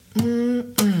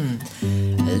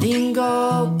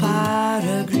Lingo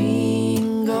para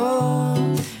gringo,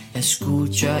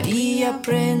 escucha y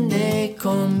aprende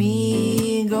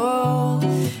conmigo.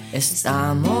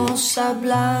 Estamos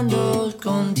hablando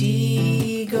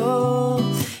contigo.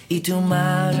 Y tu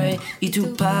madre, y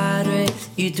tu padre,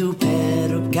 y tu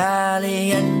perro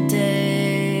caliente.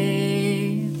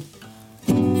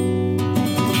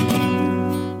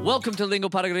 Welcome to Lingo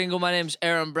Para Gringo. My name's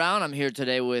Aaron Brown. I'm here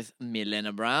today with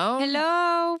Milena Brown.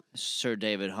 Hello. Sir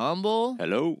David Humble.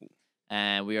 Hello.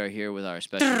 And we are here with our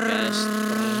special guest,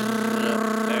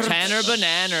 Tanner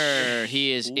Banana.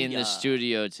 He is in the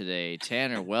studio today.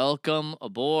 Tanner, welcome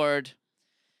aboard.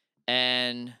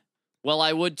 And, well,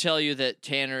 I would tell you that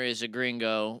Tanner is a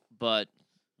gringo, but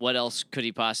what else could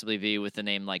he possibly be with a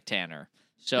name like Tanner?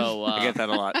 So I get that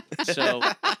a lot. So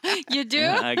You do?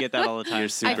 I get that all the time.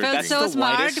 I felt so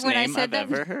smart when I said that.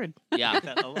 I've ever heard. yeah,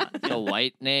 That a lot. a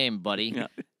white name, buddy. Yeah.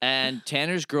 And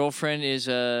Tanner's girlfriend is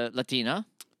a Latina.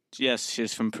 Yes,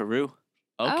 she's from Peru.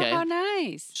 Okay. Oh, how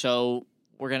nice. So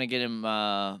we're gonna get him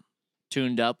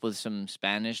tuned up with some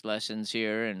Spanish lessons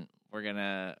here, and we're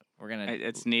gonna.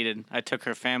 It's needed. I took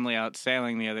her family out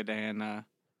sailing the other day, and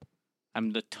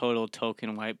I'm the total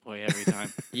token white boy every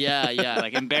time. Yeah.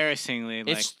 Like embarrassingly,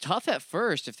 It's tough at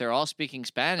first if they're all speaking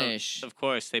Spanish. of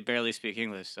course they barely speak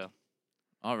English, so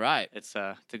All right. it's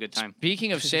a good time.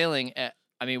 Speaking of sailing,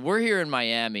 I mean, we're here in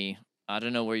Miami. I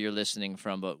don't know where you're listening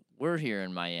from, but we're here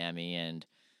in Miami, and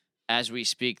as we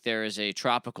speak, there is a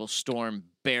tropical storm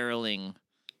barreling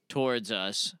towards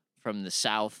us from the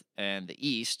south and the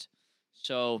east.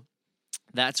 So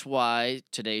that's why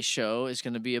today's show is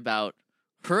going to be about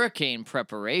hurricane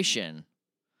preparation,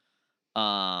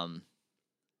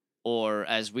 or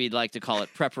as we'd like to call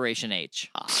it, Preparation H.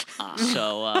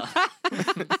 So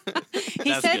He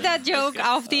That's said good. that joke That's good.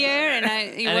 off the air, and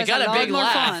it and was it got a a lot big more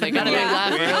laugh. fun. It got a big Yeah.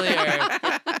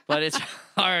 laugh earlier, but it's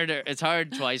harder. It's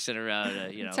hard twice in a row to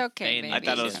It's okay, feign baby. I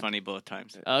thought it was yeah. funny both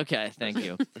times. Okay, thank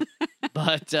you.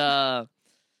 But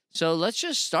so let's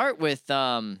just start with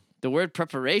the word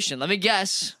preparation. Let me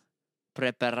guess.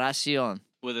 Preparación.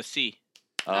 With a C.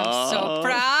 I'm so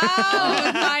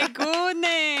proud. My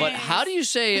goodness. But how do you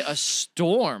say a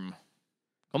storm?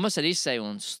 ¿Cómo se dice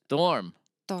un storm?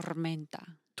 Tormenta.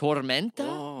 Tormenta?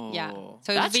 Oh. Yeah.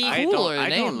 So That's it'll be I cooler don't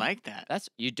name. like that. That's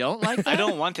you don't like that? I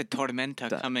don't want the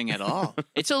tormenta coming at all.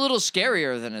 It's a little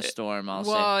scarier than a storm, I'll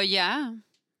say. well, yeah.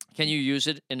 Can you use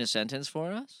it in a sentence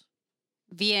for us?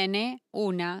 Viene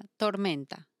una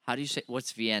tormenta. How do you say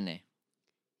what's viene?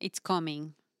 It's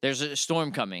coming. There's a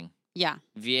storm coming. Yeah.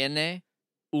 Viene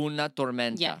una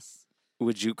tormenta. Yes.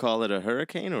 Would you call it a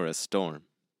hurricane or a storm?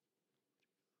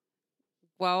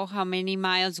 Well, how many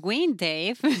miles wind,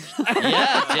 Dave? Yeah,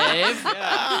 Dave.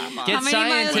 Yeah, Get How many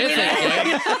miles scientific,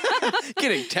 wind? Dave.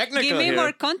 Getting technical Give me here.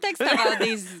 more context about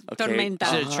this Okay. tormenta.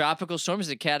 Is it a tropical storm? Is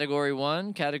it category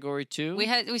 1, category 2? We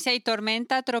say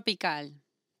tormenta tropical.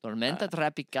 Tormenta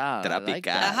tropical. I like tropical. that.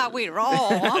 That's how we roll.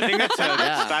 I think that's a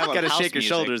Yeah. style of Gotta house shake your music.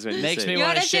 shoulders when you Makes say me it. You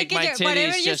want to gotta shake shake my it,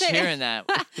 whatever titties you just say. hearing that.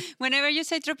 Whenever you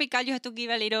say tropical, you have to give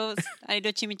a little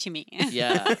chimi chimi.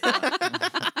 Yeah.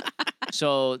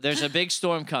 So there's a big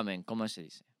storm coming. ¿Cómo se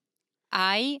dice?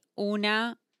 Hay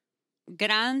una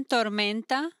gran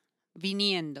tormenta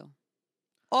viniendo.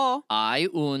 O Hay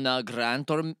una gran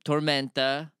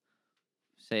tormenta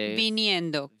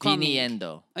viniendo. Coming.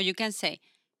 viniendo. Or you can say,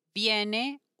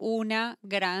 viene una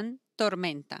gran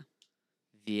tormenta.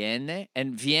 Viene.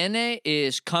 And viene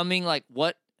is coming like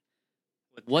what?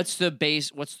 What's the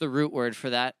base? What's the root word for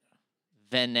that?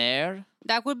 Venir?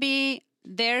 That would be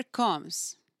there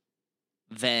comes.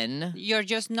 Ven. You're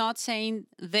just not saying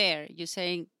there. You're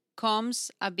saying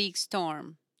comes a big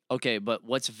storm. Okay, but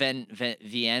what's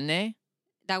viene?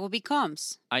 That would be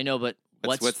comes. I know, but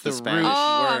what's what's the the Spanish root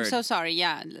Oh, word? I'm so sorry.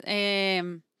 Yeah.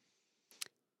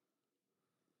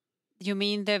 You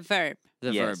mean the verb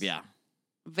The Yes. verb, yeah.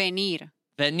 venir?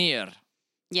 Venir.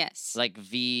 Yes. Like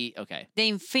okay. The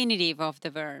infinitive of the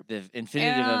verb. The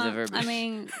infinitive of the Yeah, verb I is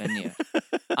mean, venir.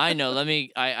 I know. Let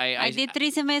me. I did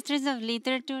 3 semesters of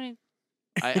literature.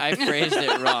 I phrased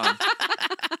it wrong.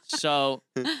 So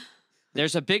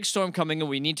there's a big storm coming, and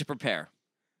we need to prepare.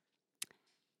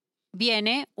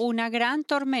 Viene una gran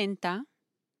tormenta.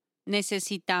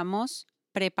 Necesitamos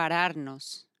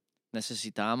prepararnos.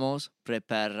 Necesitamos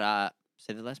preparar.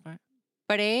 Say the last part.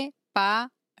 Prepararnos.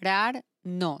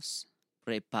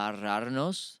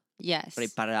 Prepararnos. Yes.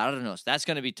 Prepararnos. That's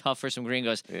going to be tough for some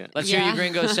gringos. Yeah. Let's hear you Yeah.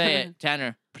 gringos say it.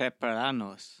 Tanner.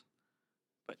 Prepararnos.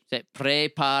 Say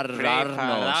prepararnos.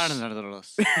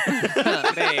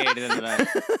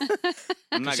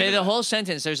 I'm not Say good the at whole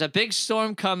sentence. There's a big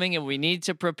storm coming and we need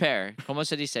to prepare. ¿Cómo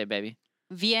se dice, baby?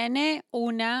 Viene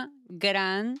una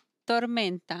gran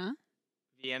tormenta.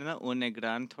 Viene una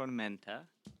gran tormenta.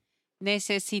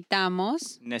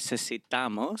 Necesitamos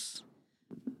Necesitamos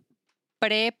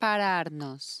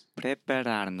prepararnos.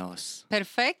 prepararnos.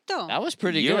 Perfecto. That was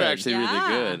pretty You're good. actually really Yeah.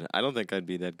 good. I don't think I'd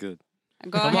be that good.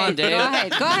 Go Come ahead. on, Dave. Go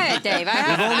ahead. Go ahead, Dave. I We've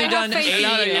have, only I have done faith in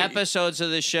 80 you. episodes of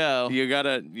the show. You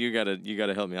gotta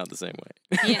help me out the same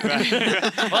way. Yeah.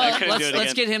 Well, couldn't do it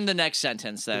let's again. get him the next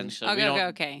sentence then, so we Okay, don't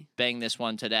okay. bang this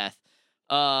one to death.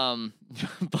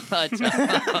 But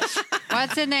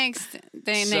What's the next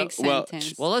next well,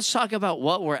 sentence? well, let's talk about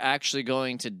what we're actually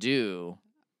going to do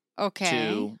Okay.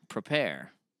 to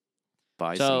prepare.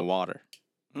 Buy So- some water.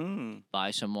 Mm.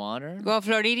 Buy some water. Well,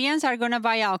 Floridians are going to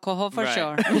buy alcohol for Right.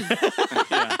 sure.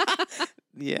 Yeah.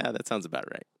 Yeah, that sounds about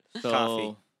right. So,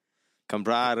 Coffee.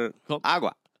 Comprar Co-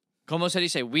 agua. como se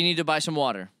dice? We need to buy some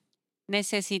water.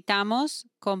 Necesitamos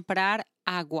comprar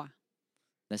agua.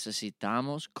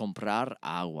 Necesitamos comprar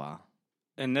agua.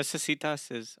 And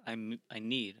necesitas is I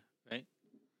need, right?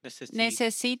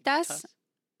 Necesitas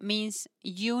means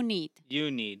you need. You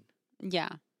need. Yeah.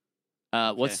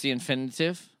 What's Okay. the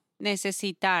infinitive?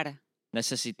 Necesitar.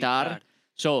 Necesitar.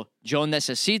 So, yo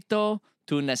necesito,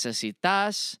 tú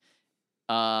necesitas.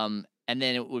 And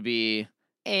then it would be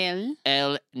Él.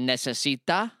 él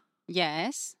necesita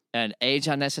Yes. and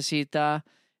ella necesita.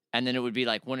 And then it would be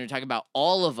like when you're talking about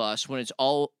all of us, when it's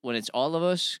all of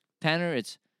us, Tanner,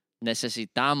 it's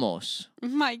necesitamos. Oh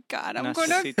my God, I'm going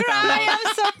to Necesitamos. cry.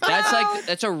 I'm so proud.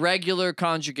 That's a regular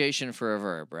conjugation for a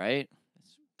verb, right?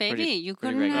 Baby, pretty- you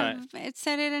pretty couldn't regular. have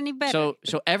said it any better.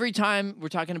 So every time we're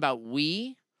talking about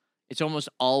we, it's almost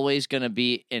always going to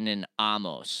be in an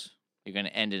amos. You're going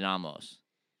to end in amos.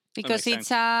 because makes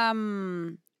it's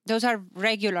those are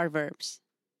regular verbs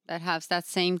that have that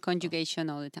same conjugation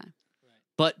all the time.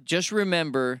 But just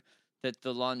remember that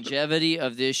the longevity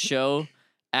of this show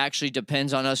actually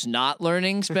depends on us not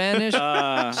learning Spanish. So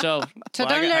So Well,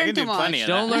 don't I learn can too do plenty much. of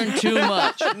don't that. learn too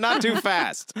much. Not too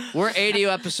fast. We're 80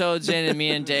 episodes in, and me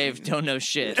and Dave don't know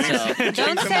shit. So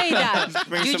Don't say that.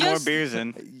 Bring You some more just- beers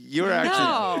in. You were actually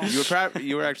No.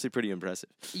 you were actually pretty impressive.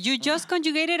 You just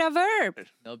conjugated a verb.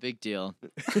 no big deal.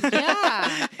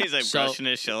 Yeah. He's like So- brushing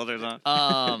his shoulders on.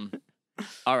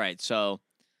 All right. So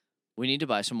we need to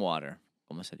buy some water.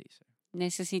 ¿Cómo se dice?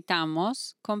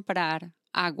 Necesitamos comprar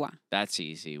agua. That's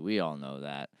easy. We all know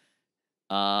that.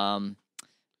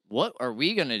 What are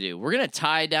we gonna do? We're gonna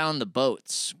tie down the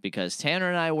boats because Tanner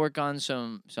and I work on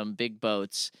some big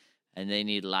boats, and they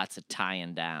need lots of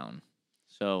tying down.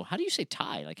 So how do you say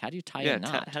tie? Like how do you tie Yeah, a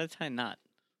knot? how to tie a knot?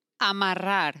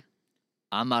 Amarrar.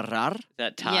 Amarrar, Is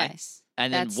that tie? Yes.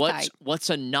 and then That's what's tight. what's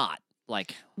a knot?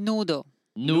 Like Nudo.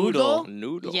 noodle?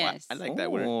 Noodle. Yes. I like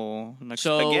that word. Oh, like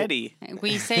So- spaghetti.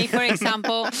 We say, for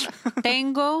example,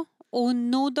 tengo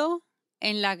un nudo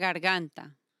en la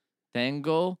garganta.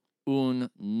 Tengo un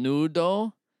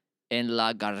nudo en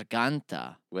la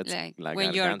garganta. What's Like la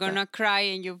when you're garganta? gonna cry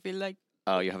and you feel like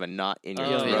Oh, you have a knot in your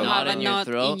You have a you throat. knot have a in your knot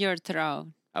throat? in your throat.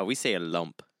 Oh, we say a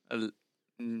lump.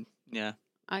 Yeah.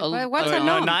 What's Okay, a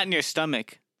no, lump? not in your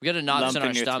stomach. We got a knot Lump in our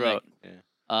in your stomach. throat.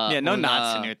 Yeah, no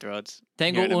knots in una- your throats.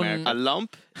 Tengo Here in un America. A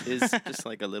lump is just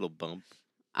like a little bump.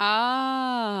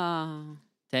 Ah.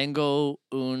 Tengo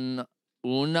un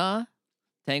nudo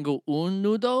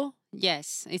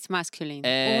Yes, it's masculine.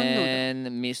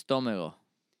 en mi estómago.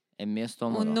 En mi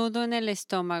estómago. Un nudo en el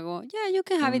estómago. Yeah, you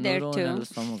can have Un it there nudo en el too.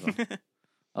 estómago.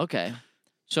 Okay.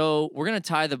 So we're going to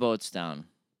tie the boats down.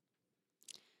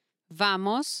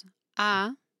 Vamos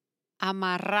a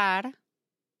amarrar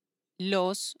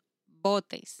los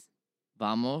botes.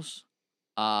 Vamos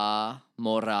a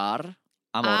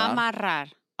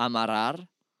amarrar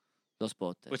los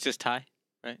botes. Which is tie.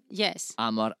 Yes.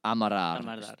 Amarrar.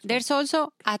 Amarrar. There's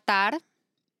also atar.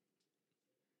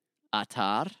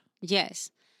 Atar. Yes.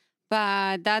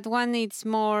 But that one it's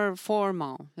more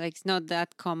formal. Like it's not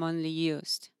that commonly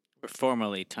used. We're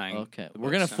formally tying. Okay. the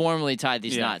We're going to boats down. formally tie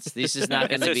these Yeah. knots. This is not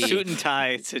going It's to a be. suit and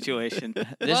tie situation. This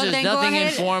Well, is then go nothing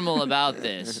ahead. informal about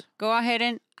this. Go ahead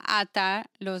and ata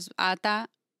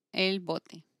el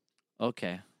bote.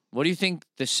 Okay. What do you think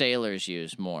the sailors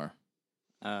use more?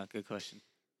 Good question.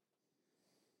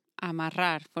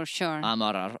 Amarrar for sure.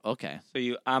 Amarrar. Okay. So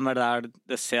you amarrar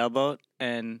the sailboat,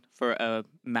 and for a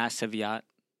massive yacht,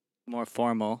 more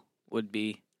formal would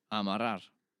be Amarrar.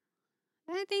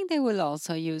 I think they will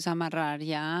also use amarrar,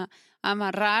 yeah.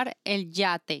 Amarrar el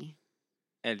yate.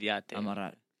 el yate.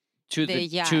 Amarrar. To The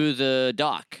yacht. to the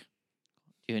dock.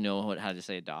 Do you know how to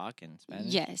say dock in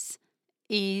Spanish? Yes.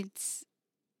 It's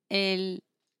el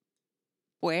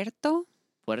puerto.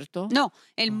 Puerto. No,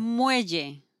 el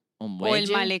muelle Un o el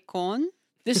muelle. malecón.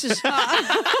 This is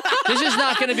this is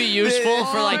not going to be useful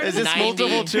for like Is this 90.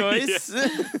 multiple choice?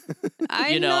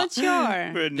 I'm You know, not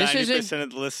sure. For This 90% isn't-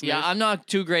 of the listeners. Yeah, I'm not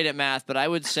too great at math, but I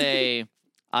would say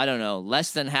I don't know,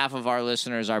 less than half of our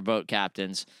listeners are boat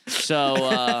captains. So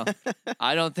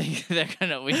I don't think they're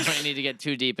gonna. We don't need to get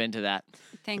too deep into that.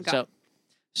 Thank God.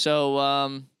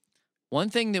 So one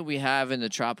thing that we have in the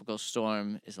tropical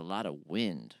storm is a lot of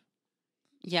wind.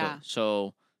 Yeah.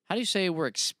 So how do you say we're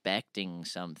expecting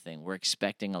something? We're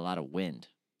expecting a lot of wind.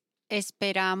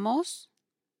 Esperamos,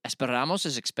 Esperamos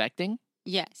is expecting.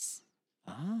 yes,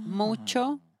 Ah.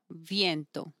 mucho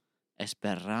viento.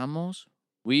 Esperamos.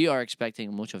 We are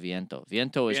expecting mucho viento.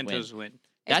 Viento is wind. Vientos wind.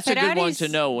 That's a good Esperar one to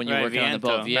is- know when you're Right, working on the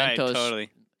boat. viento. Vientos. Right, totally.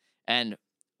 And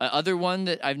other one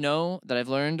that I've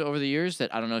learned over the years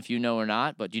that I don't know if you know or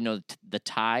not, but do you know the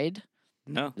tide?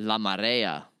 No. La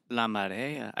marea. La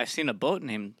Marea. I've seen a boat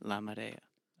named La Marea.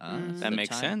 Mm. It's That the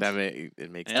makes tide. sense. It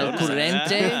makes El total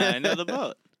sense. currente. Yeah, I know the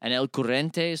boat. And el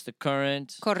corriente is the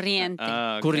current. Corriente.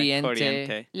 Okay.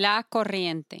 Corriente. La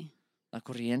corriente. La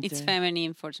corriente. It's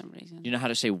feminine for some reason. You know how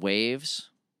to say waves?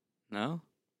 No.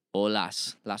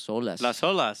 Olas. Las olas. Las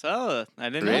olas. Oh, I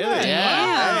didn't know Really? that.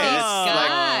 Yeah. Hey, it's Oh.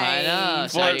 like- I know. Well,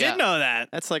 So I you did got- know that.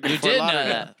 That's like a You Fort did know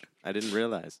Lauderdale. that. I didn't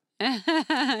realize. yeah.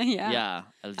 Yeah.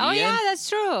 El Oh yeah, viento. that's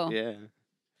true. Yeah.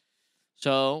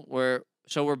 So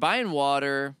we're buying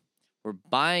water, we're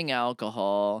buying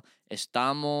alcohol.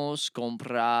 Estamos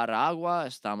comprar agua.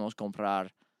 Estamos comprar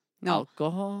No.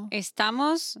 alcohol.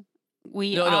 Estamos.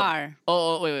 We No, no. are.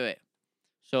 Oh, wait.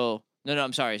 So no,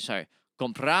 I'm sorry.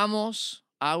 Compramos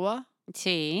agua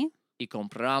Sí. y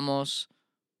compramos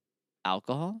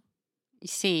alcohol,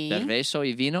 Sí. cerveza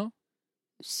y vino.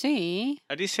 Sí.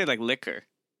 How do you say like liquor?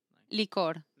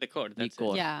 Licor. Liquor. That's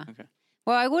Licor. It. Yeah. Okay.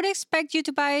 Well, I would expect you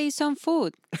to buy some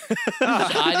food.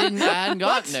 I hadn't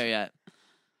gotten there yet.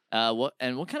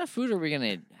 What kind of food are we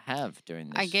gonna have during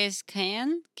this? I guess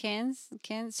cans,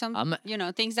 some,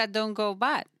 I'm- things that don't go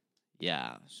bad.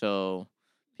 Yeah. So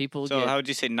people So get how would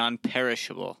you say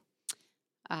non-perishable?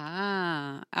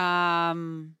 Ah,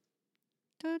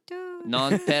 doo-doo.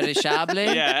 non-perishable.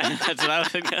 Yeah, that's what I was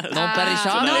thinking. Non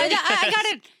perishable? No, I got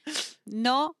it.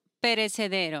 No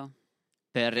perecedero.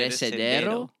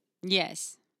 Perecedero.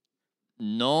 Yes.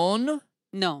 Non.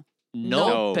 No.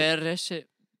 No No.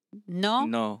 No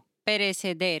No.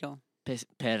 perecedero.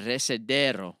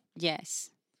 Perecedero.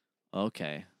 Yes.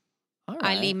 Okay. All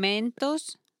right.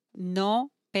 Alimentos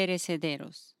no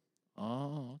perecederos.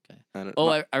 Oh, okay. I don't- Oh,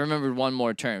 my- I remembered one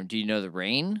more term. Do you know the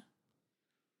rain?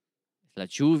 La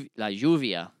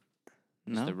lluvia.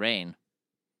 It's No. the rain.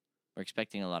 We're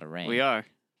expecting a lot of rain. We are.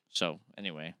 So,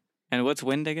 anyway. And what's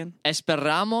wind again?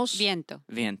 Esperamos Viento.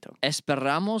 Viento.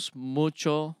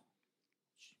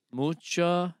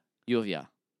 mucha lluvia.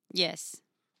 Yes.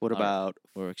 What All right. about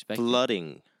We're expecting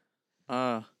flooding?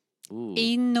 Ooh.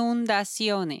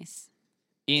 Inundaciones.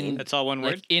 That's all one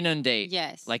like word? inundate.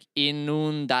 Yes. Like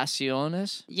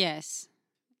inundaciones. Yes.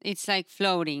 It's like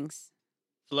floatings.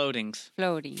 Floatings.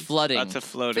 Floating. Flooding. Lots of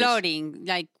floaters. Floating.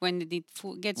 Like when it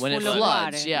gets when full it of floods,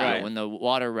 water. yeah, Right. when the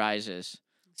water rises,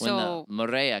 when So, the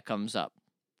marea comes up.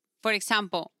 for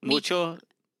example, Mucho.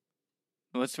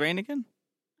 What's rain again?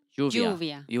 Lluvia.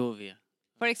 lluvia. Lluvia.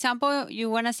 For example, you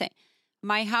want to say,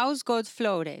 my house got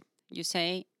flooded. You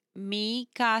say, mi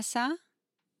casa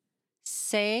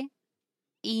se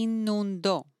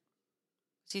inundó.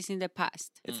 This is in the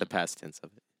past. It's the past tense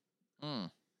of it.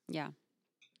 Mm. Yeah.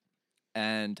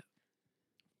 And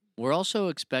we're also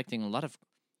expecting a lot of.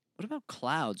 What about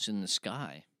clouds in the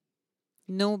sky?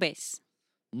 Nubes.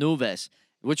 Nubes.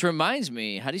 Which reminds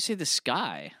me, how do you say the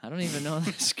sky? I don't even know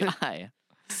the sky.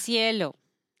 Cielo.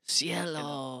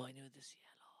 Cielo. I knew the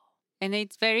cielo. And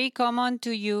it's very common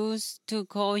to use to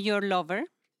call your lover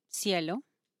cielo.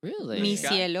 Really? Mi Sky.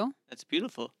 cielo. That's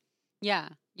beautiful. Yeah.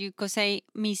 You could say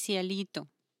mi cielito.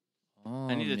 Oh,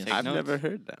 I need to mi- take I've notes. never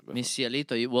heard that before. Mi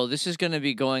cielito. Well, this is going to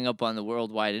be going up on the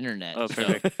worldwide internet. Oh, so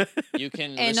perfect. you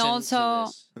can And listen also,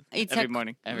 to this. it's Every a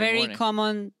morning. Every very morning.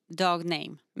 common dog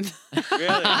name.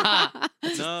 Really?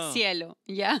 No. Cielo.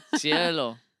 Yeah.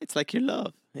 Cielo. It's like your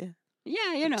love. Yeah.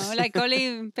 Yeah, like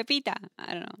calling Pepita.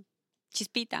 I don't know.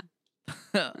 Chispita.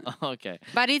 Okay.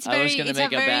 But it's I very was going to it's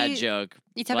make a a very bad joke.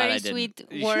 it's a Glad very I didn't. sweet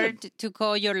You word to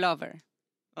call your lover.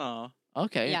 Oh,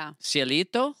 Okay. Yeah.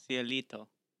 Cielito. cielito.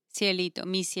 Cielito,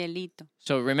 mi cielito.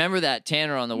 So remember that,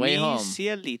 Tanner, on the way Mi home.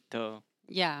 cielito.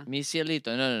 Yeah. Mi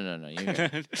cielito. No. You're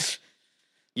good.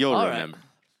 You'll All right. remember.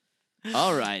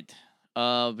 All right.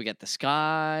 We got the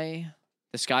sky.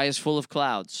 The sky is full of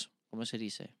clouds. ¿Cómo se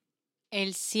dice?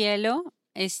 El cielo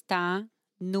está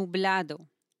nublado.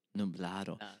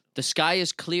 Nublado. The sky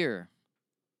is clear.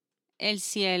 el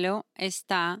cielo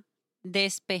está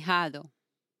despejado.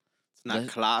 It's not The-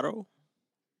 claro.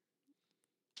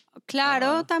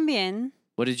 Claro, también.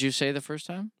 What did you say the first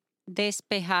time?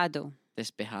 Despejado.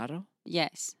 Despejado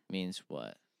Yes. means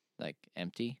what? Like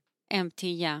empty? Empty,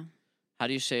 yeah. How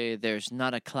do you say there's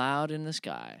not a cloud in the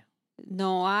sky?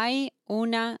 No hay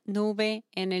una nube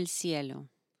en el cielo.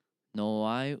 No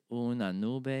hay una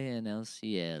nube en el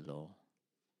cielo.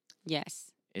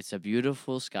 Yes. It's a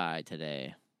beautiful sky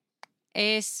today.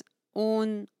 Es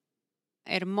un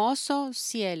hermoso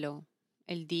cielo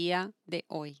el día de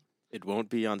hoy. It won't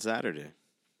be on Saturday.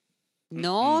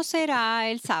 No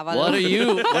será el sábado. What are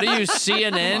you,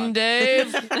 CNN,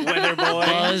 Dave? Weather boy.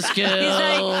 He's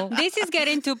Buzzkill. like, this is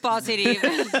getting too positive.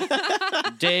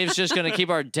 Dave's just going to keep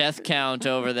our death count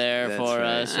over there That's for right.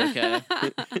 us, okay?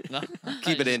 No,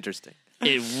 Keep it interesting.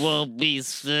 It won't be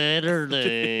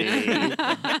Saturday.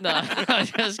 No, I'm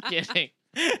just kidding.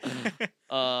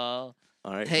 All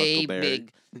right, Hey, Huckleberry.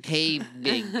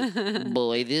 big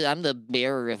boy. I'm the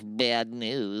bearer of bad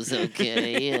news,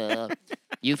 okay?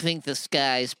 You think the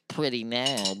sky's pretty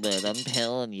now, but I'm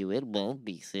telling you, it won't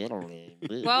be Saturday.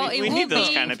 Well, it we will need those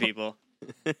be. kind of people.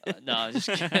 No, I'm just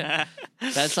kidding.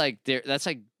 That's like,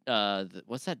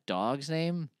 what's that dog's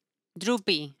name?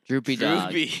 Droopy. Droopy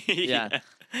Dog. Droopy. Yeah.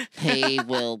 Hey,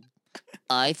 well,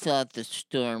 I thought the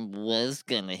storm was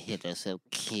gonna hit us,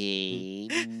 okay?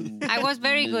 I was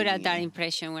very good at that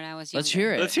impression when I was younger. Let's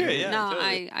hear it. Let's hear it. Yeah. No,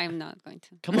 totally. I'm not going to.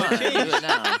 Come on, do it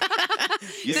now.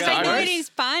 You Because I do started? it in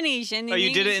Spanish and Oh, in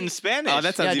you did it in English. Spanish. Oh,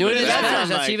 that Yeah, sounds do it even in better. Spanish.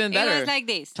 That's like- even It better. was like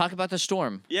this. Talk about the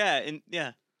storm. Yeah, and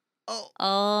yeah.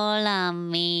 Hola,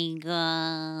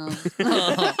 amigos.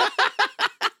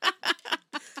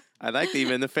 I like the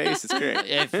even the face. It's great.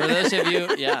 Yeah, for those of you,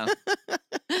 yeah.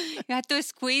 You have to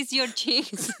squeeze your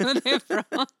cheeks to the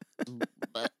front.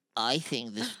 But I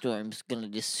think the storm's gonna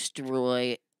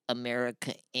destroy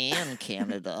America and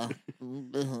Canada.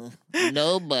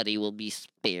 Nobody will be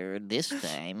spared this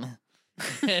time.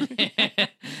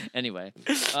 Anyway.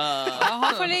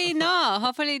 Hopefully, no.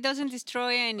 Hopefully, it doesn't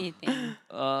destroy anything.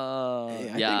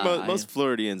 I yeah. think most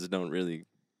Floridians don't really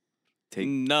take.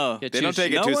 No. Get They too don't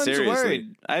take it no too one's seriously.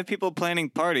 worried. I have people planning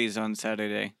parties on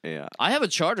Saturday. Yeah. I have a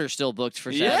charter still booked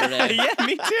for Saturday. Yeah, yeah,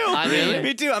 me too. I mean-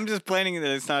 me too. I'm just planning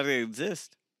that it's not going to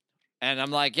exist. And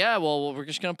I'm like, yeah, well, we're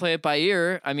just gonna play it by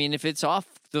ear. I mean, if it's off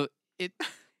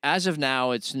as of now,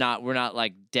 it's not. We're not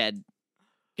like dead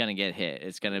gonna get hit.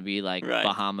 It's gonna be like Right.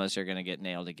 Bahamas are gonna get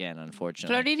nailed again,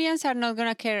 unfortunately. Floridians are not going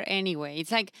to care anyway.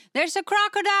 It's like, there's a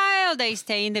crocodile, they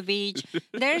stay in the beach.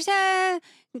 There's a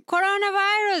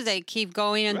coronavirus, they keep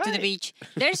going onto the Right. beach.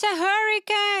 There's a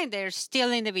hurricane, they're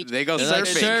still in the beach. They go They're like,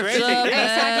 surfing. surf Crazy. up, Yeah,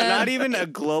 Exactly. Not even a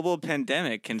global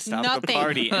pandemic can stop Nothing. a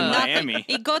party in Nothing. Miami.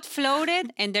 It got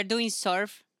floated and they're doing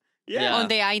surf Yeah. on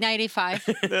the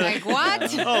I-95. Like,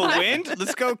 what? Oh, wind?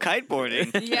 Let's go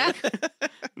kiteboarding. Yeah.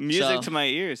 Music So- to my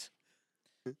ears.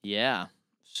 Yeah.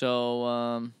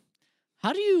 So,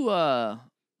 how do you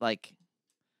like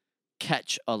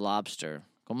catch a lobster?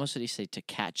 ¿Cómo se dice to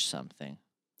catch something?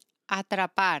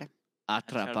 Atrapar.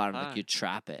 Atrapar, like Atrapar. you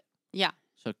trap it. Yeah.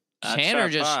 So Tanner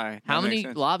just Atrapar. how That many makes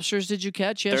sense. lobsters did you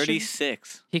catch yesterday?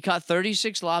 36. He caught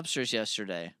 36 lobsters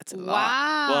yesterday. That's a lot.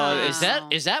 Wow. Well,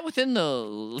 Is that within the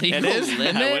legal It is.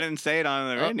 limit? I wouldn't say it on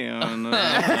the Oh. radio.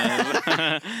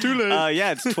 Too late.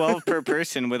 Yeah, it's 12 per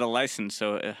person with a license.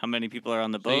 So how many people are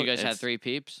on the boat? So you guys had It's 3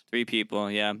 peeps? 3 people,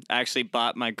 yeah. I actually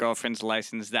bought my girlfriend's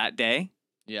license that day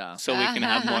Yeah. so we can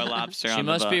have more lobster She on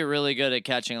the must boat. be really good at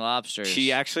catching lobsters.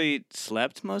 She actually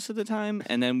slept most of the time,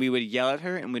 and then we would yell at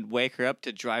her and we'd wake her up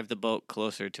to drive the boat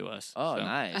closer to us. Oh, So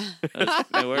nice.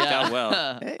 it worked Yeah. out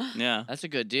well. Hey, Yeah. That's a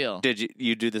good deal. did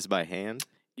you do this by hand?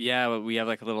 Yeah, but we have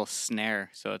like a little snare,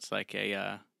 so it's like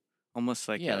a almost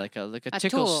like yeah, a, like a A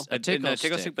tickle tool. a tickle,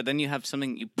 tickle stick. but then you have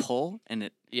something you pull and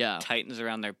it Yeah. tightens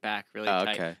around their back really Oh,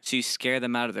 tight. okay. So you scare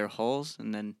them out of their holes,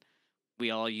 and then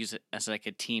we all use it as like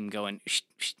a team going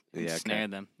and Yeah, okay. snare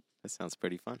them. That sounds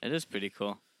pretty fun. It is pretty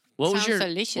cool. What was Sounds your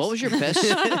delicious. What was your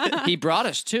best? He brought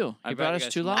us 2. I He brought brought you us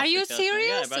guys 2 some lobsters. Are you Lobster tails tonight.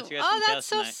 Yeah, I serious? brought you guys Oh, some that's tails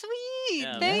so tonight. sweet.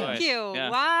 Yeah, of Thank course. you. Yeah.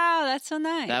 Wow, that's so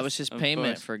nice. That was his Of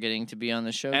payment course. for getting to be on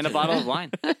the show. And a today. bottle of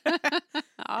wine. Oh,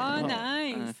 Oh,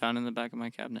 nice. I found in the back of my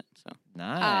cabinet. So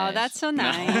Nice. Oh, that's so Oh,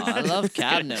 nice. I love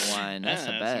cabinet wine. That's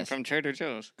the Yeah, best. From Trader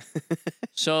Joe's.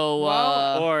 So,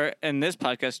 Whoa. Or in this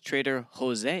podcast, Trader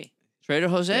Jose. Trader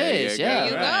Jose's, There you There yeah.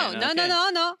 you right, go. No, no, okay. no,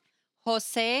 no.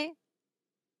 Jose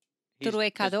He's-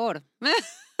 Truecador.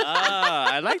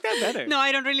 Ah, I like that better. No,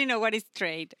 I don't really know what is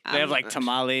trade. They have like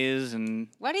tamales and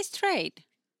What is trade?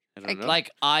 I don't know.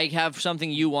 Like I have something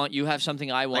you want, you have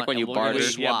something I want. when and you we're gonna barter.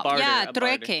 swap. Barter, Yeah, a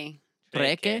barter. trueque.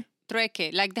 Trueque?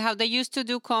 Trueque. Like how they used to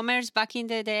do commerce back in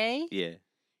the day. Yeah.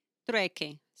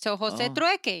 Trueque. So Jose Oh.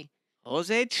 Trueque.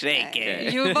 Jose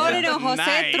Treque. You voted on Jose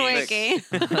Nice. Trueque.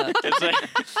 It's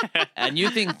like- And you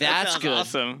think That that's sounds good?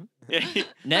 Awesome.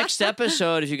 Next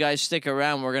episode, if you guys stick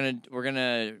around, we're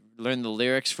gonna learn the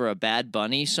lyrics for a Bad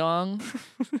Bunny song,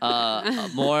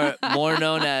 more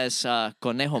known as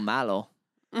Conejo Malo.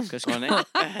 Because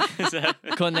Is that-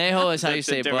 Conejo is how you the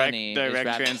say direct, bunny. is Direct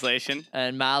rap- translation.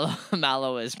 And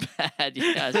malo is bad.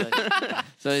 Yeah,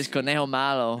 so it's Conejo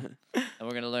Malo, and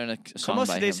we're gonna learn a song ¿Cómo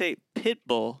by se they him. say pit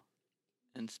bull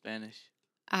in Spanish?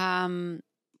 Um,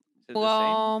 Is it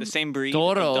Well, the same breed?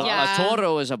 Toro. of dog? Yeah. A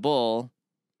toro is a bull.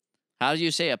 How do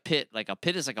you say a pit? Like a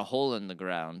pit is like a hole in the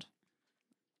ground.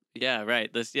 Yeah, right.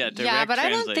 This direct yeah, but I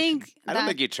don't translation. think I don't that-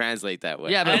 think you translate that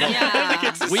way. Yeah, but Yeah. I don't think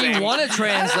it's the we same. want to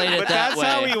translate it But that that's way.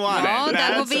 how we want No, it.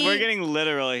 that would be- We're getting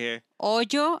literal here.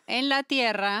 hoyo en la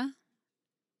tierra,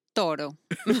 toro,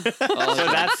 Oh, So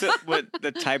okay. that's what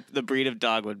the breed of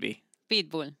dog would be.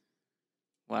 pitbull.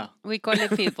 Wow. We call it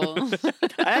pitbull.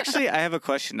 I have a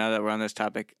question now that we're on this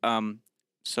topic.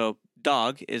 So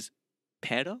dog is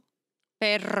perro,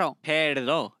 Perro.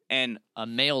 and a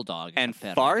male dog. is and a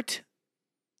perro. fart,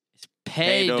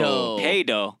 Pedo.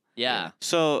 pedo. Yeah.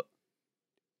 So,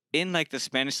 in like the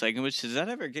Spanish language, does that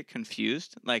ever get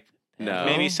confused? Like No.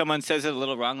 maybe someone says it a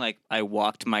little wrong, like I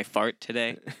walked my fart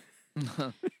today.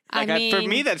 I Like mean, for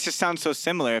me, that just sounds so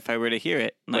similar if I were to hear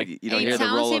it. Like Like you don't it hear the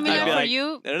sounds roll of similar I'd be for the like-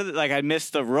 you. like I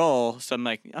missed the roll, so I'm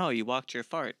like, oh, you walked your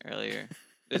fart earlier.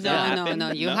 Does that No, no, happen?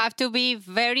 no. You have to be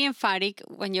very emphatic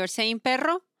when you're saying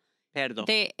perro. Perdo.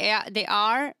 The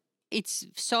R, it's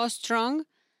so strong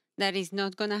that it's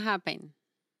not gonna happen.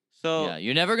 So Yeah,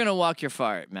 you're never gonna walk your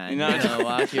fart, man. No, You're gonna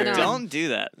walk your. No. don't do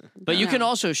that. But you can No.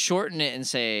 also shorten it and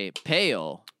say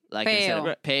peo, like instead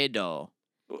of pedo.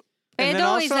 And then Pedo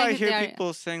also is I like hear they are-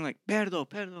 people saying like perdo,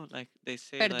 like they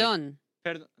say like, Perdón.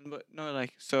 perdón, but no,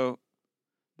 like so.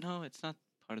 No, it's not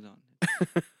pardon.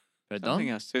 Something Perdón.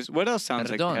 else. What else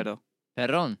sounds Perdón. like pedo?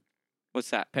 Perdón. What's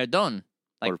that? Perdón.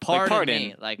 Like Or- like pardon, pardon.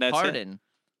 me. Like That's it. pardon.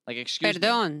 Like excuse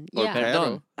Perdón. me. Or Yeah.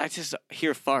 perdón. I just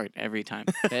hear fart every time.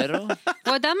 Pero.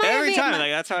 Well, that might every be, time, like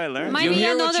that's how I learned. might You be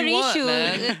hear what another you want, issue,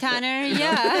 man. Tanner.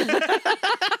 Yeah.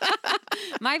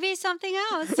 Might be something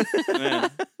else.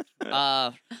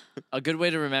 Yeah. A good way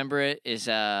to remember it is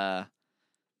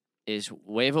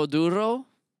huevo duro,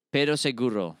 pero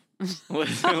seguro.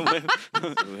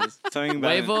 Something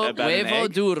about, Huevo about an huevo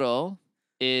egg? duro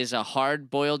is a hard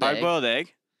boiled egg, Hard-boiled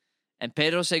egg. and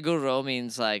pero seguro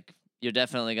means like you're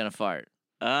definitely gonna fart.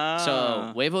 Ah,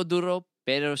 So huevo duro,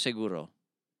 pero seguro.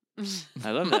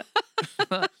 I love that.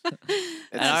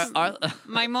 And our,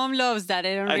 My mom loves that.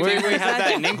 I don't I know. think we have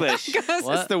that in English. What?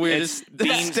 That's the weirdest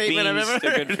Beans, statement I've ever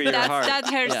they're heard. good for your heart. That's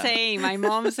her Yeah. saying. My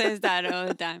mom says that all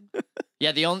the time.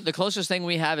 Yeah, the closest thing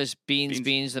we have is beans,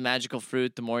 Beans. the magical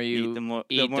fruit. The more you Eat, the more-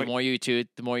 eat, the more you toot.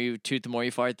 The more you toot, the more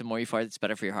you fart. The more you fart, it's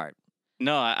better for your heart.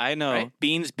 No, I know. Right?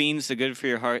 Beans, are good for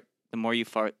your heart. The more you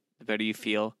fart, the better you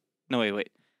feel. No, wait.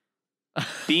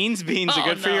 Beans, are Oh,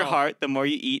 good for your no. heart. The more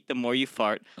you eat, the more you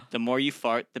fart. The more you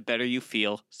fart, the better you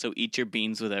feel. So eat your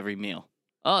beans with every meal.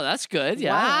 Oh, that's good.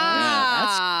 Yeah,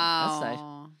 Wow. that's nice.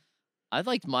 I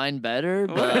liked mine better,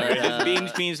 but Whatever.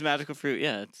 Beans, magical fruit.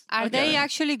 Yeah. It's, Are Okay. they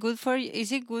actually good for you?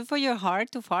 Is it good for your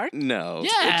heart to fart? No.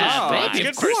 Yeah, It just- Oh, baby,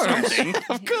 it's of good for course. something.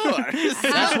 Of course.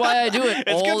 That's why I do it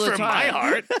It's all good the for time. my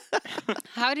heart.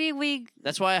 How did we?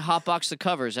 That's why I hotbox the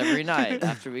covers every night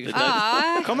after we go.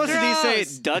 Ah, Como se dice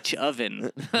gross. Dutch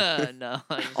oven? No.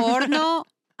 Horno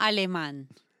alemán.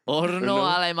 Horno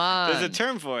alemán. There's a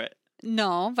term for it.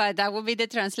 No, but that would be the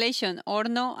translation.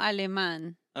 Horno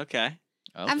alemán. Okay.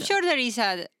 I'm Okay. sure there is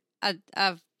a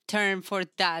term for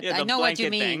that. Yeah, I the know what you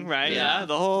blanket mean. thing, right? Yeah. Yeah.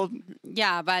 The whole.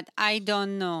 Yeah, but I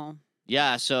don't know.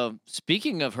 Yeah. So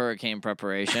speaking of hurricane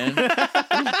preparation,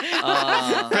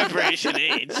 Preparation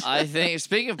age. I think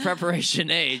speaking of preparation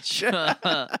H.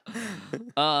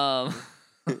 um,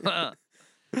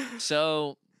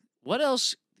 so what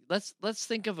else? Let's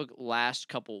think of a last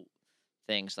couple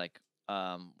things like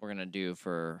we're gonna do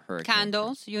for hurricane.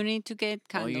 Candles. You need to get Oh,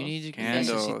 candles. you need to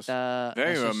Candles. necesita-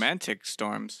 Very necess- romantic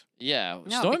storms. Yeah,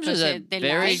 No, storms because is a the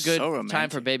very lights- good So time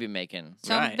romantic. for baby making,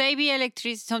 Some Right.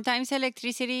 baby sometimes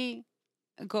electricity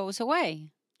goes away.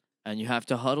 and you have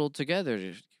to huddle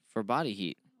together for body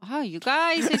heat. Oh, you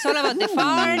guys, it's all about the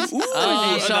farts.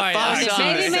 Oh, the sorry, I'm farts.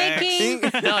 sorry. Baby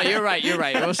making. No, you're right. You're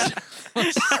right.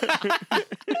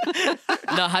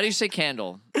 No, how do you say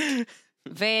candle?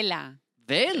 Vela. Vela.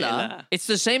 Vela. It's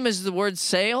the same as the word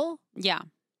sail. Yeah.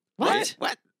 What?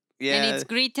 What? And Yeah. it's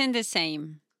written the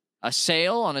same. A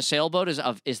sail on a sailboat is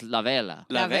la vela.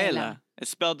 La La vela. vela.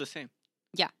 It's spelled the same.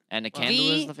 And a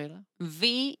candle is la vela?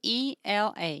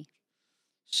 VELA.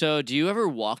 So, do you ever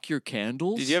walk your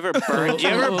candles? Did you ever burn? Do you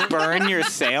ever burn your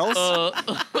sails?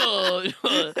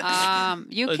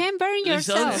 You can burn They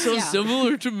yourself. sound so yeah.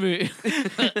 similar to me.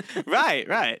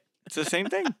 Right. It's the same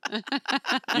thing.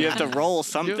 You have to roll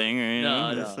something. You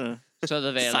know, No. it's a So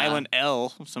the vela. silent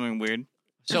L, something weird.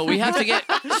 So we have to get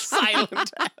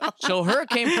Silent. So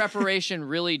hurricane preparation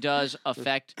really does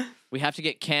affect. We have to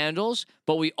get candles,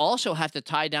 but we also have to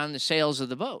tie down the sails of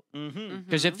the boat. Mm-hmm.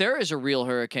 Because if there is a real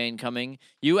hurricane coming,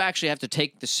 you actually have to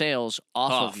take the sails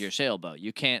off Off. of your sailboat.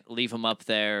 You can't leave them up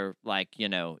there, like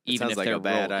even sounds if like a they're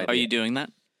bad rolled. idea. Are you doing that?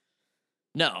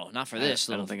 No, not for this.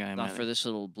 I don't little- think I am Not either. for this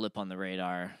little blip on the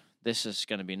radar. This is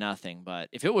going to be nothing. But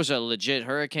if it was a legit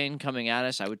hurricane coming at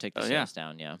us, I would take the Oh, yeah. sails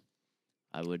down. Yeah,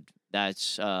 I would.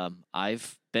 That's.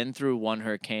 I've been through one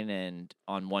hurricane and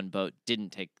on one boat didn't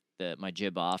take my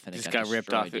jib off and Just it got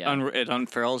ripped off. destroyed, yeah. It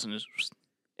unfurls and just.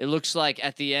 It looks like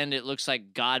at the end, it looks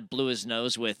like God blew his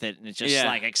nose with it, and it just Yeah.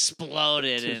 like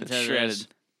exploded into this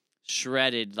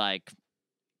shredded like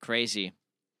crazy.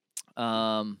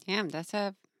 Damn, that's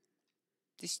a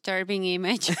disturbing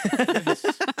image.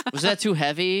 Was that too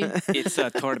heavy? It's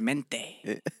a tormente.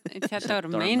 It's a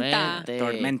tormenta.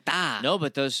 Tormenta. No,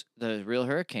 but the real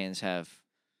hurricanes have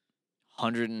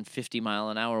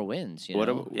 150-mile-an-hour winds. You What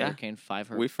know, about- yeah. Hurricane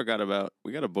 5. We forgot about.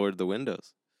 We got to board the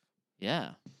windows.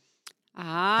 Yeah. Ah.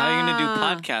 How are you gonna do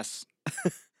podcasts?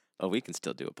 Oh, we can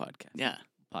still do a podcast. Yeah,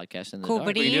 Podcast in the Cubrir. dark.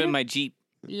 we can do it in my Jeep.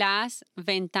 Las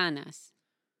ventanas.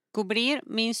 Cubrir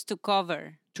means to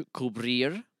cover. To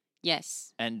cubrir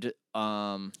Yes. and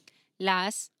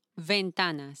Las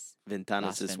ventanas. Ventanas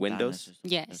las is ventanas windows. is-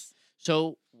 Yes.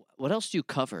 So, what else do you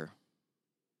cover?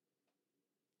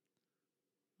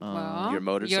 Well, your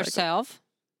motorcycle. yourself.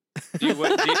 Do you,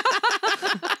 what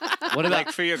what about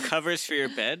like for your covers for your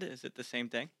bed? Is it the same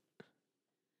thing?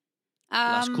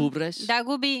 las cubres? That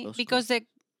would be Los because the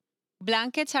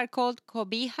blankets are called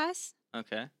cobijas.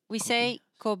 Okay, We say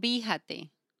cobíjate.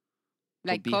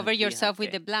 Like cover yourself with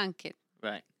Cobíjate. the blanket.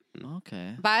 right.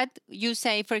 Okay. But you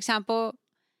say, for example,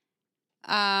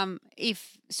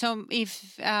 if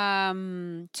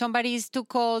somebody is too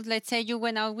cold, let's say you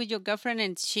went out with your girlfriend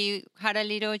and she had a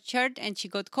little shirt and she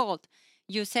got cold,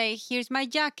 you say, "Here's my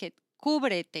jacket,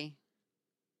 cúbrete."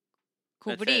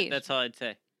 That's, Cubrir it. That's all I'd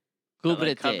say. Cubrete.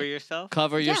 Like cover yourself.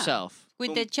 Cover Yeah. yourself.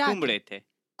 with the jacket. Cumbrete.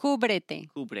 Cúbrete.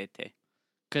 Cubrete.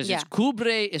 Because Yeah. it's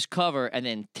cubre is cover, and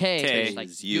then te Te is like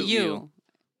is you. You.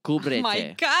 cubrete. Oh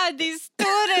my God, these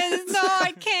students! No,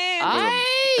 I can't.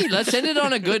 Aye, let's end it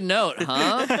on a good note,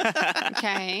 huh?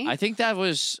 Okay. I think that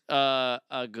was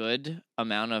a good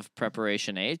amount of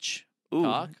preparation. Ooh,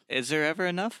 Talk. is there ever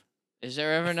enough? Is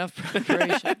there ever enough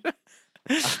preparation?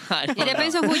 I don't It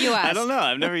depends know. on who you ask. I don't know.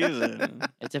 I've never used it.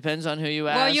 It depends on who you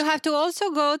ask. Well, you have to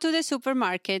also go to the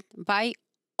supermarket, buy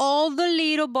all the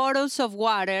little bottles of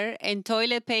water and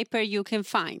toilet paper you can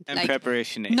find. And like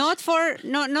preparation age. not for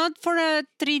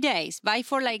 3 days, buy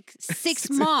for like 6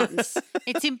 months.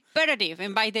 It's imperative,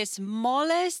 and buy the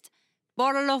smallest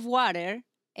bottle of water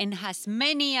and as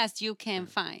many as you can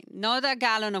find. Not a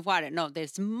gallon of water. No, the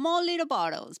small little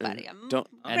bottles, but Don't-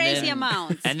 And crazy then-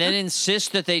 amounts. and then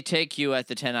insist that they take you at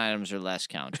the 10 items or less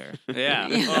counter. Yeah.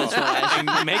 That's what I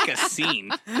And make a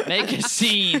scene. Make a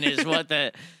scene is what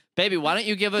the baby. Why don't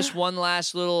you give us one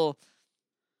last little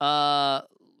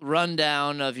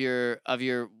rundown of your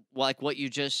like what you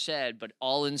just said, but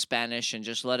all in Spanish, and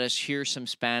just let us hear some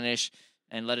Spanish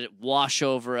and let it wash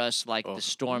over us like the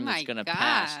storm that's gonna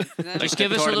pass. Just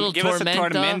give us a little Give us a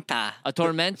tormenta. tormenta. A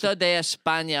tormenta de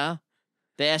España,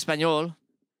 de español.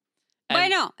 And-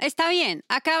 Bueno, está bien.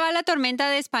 Acá va la tormenta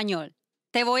de español.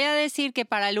 Te voy a decir que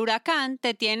para el huracán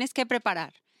te tienes que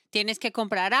preparar. Tienes que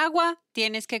comprar agua,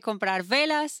 tienes que comprar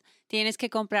velas, tienes que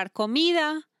comprar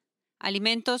comida,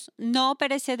 alimentos no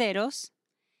perecederos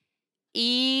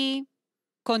y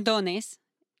condones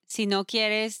si no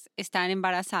quieres estar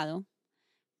embarazado.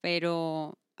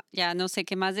 Pero ya no sé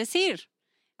qué más decir.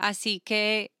 Así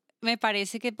que me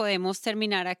parece que podemos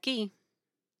terminar aquí.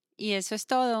 Y eso es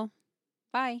todo.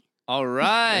 Bye. All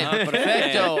right, Okay.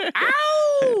 perfecto.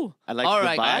 Ow! I like All the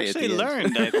right, bye I at actually the end.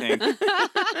 learned, I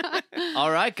think.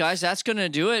 All right, guys, that's going to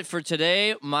do it for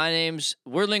today.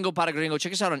 We're Lingo Para Gringo.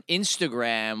 Check us out on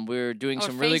Instagram. We're doing Or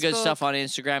some really good Facebook. stuff on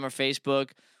Instagram or Facebook.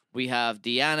 We have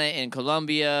Diana in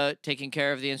Colombia taking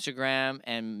care of the Instagram,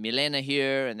 and Milena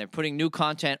here, and they're putting new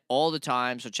content all the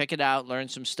time. So check it out, learn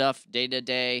some stuff day to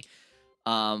day.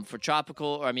 For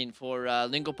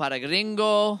Lingo para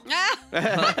Gringo.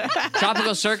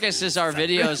 Tropical Circus is our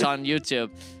videos on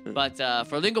YouTube. But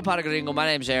for Lingo para Gringo, my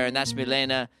name's Aaron. That's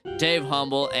Milena, Dave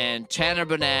Humble, and Tanner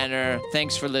Banana.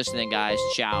 Thanks for listening, guys.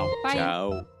 Ciao. Bye.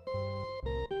 Ciao.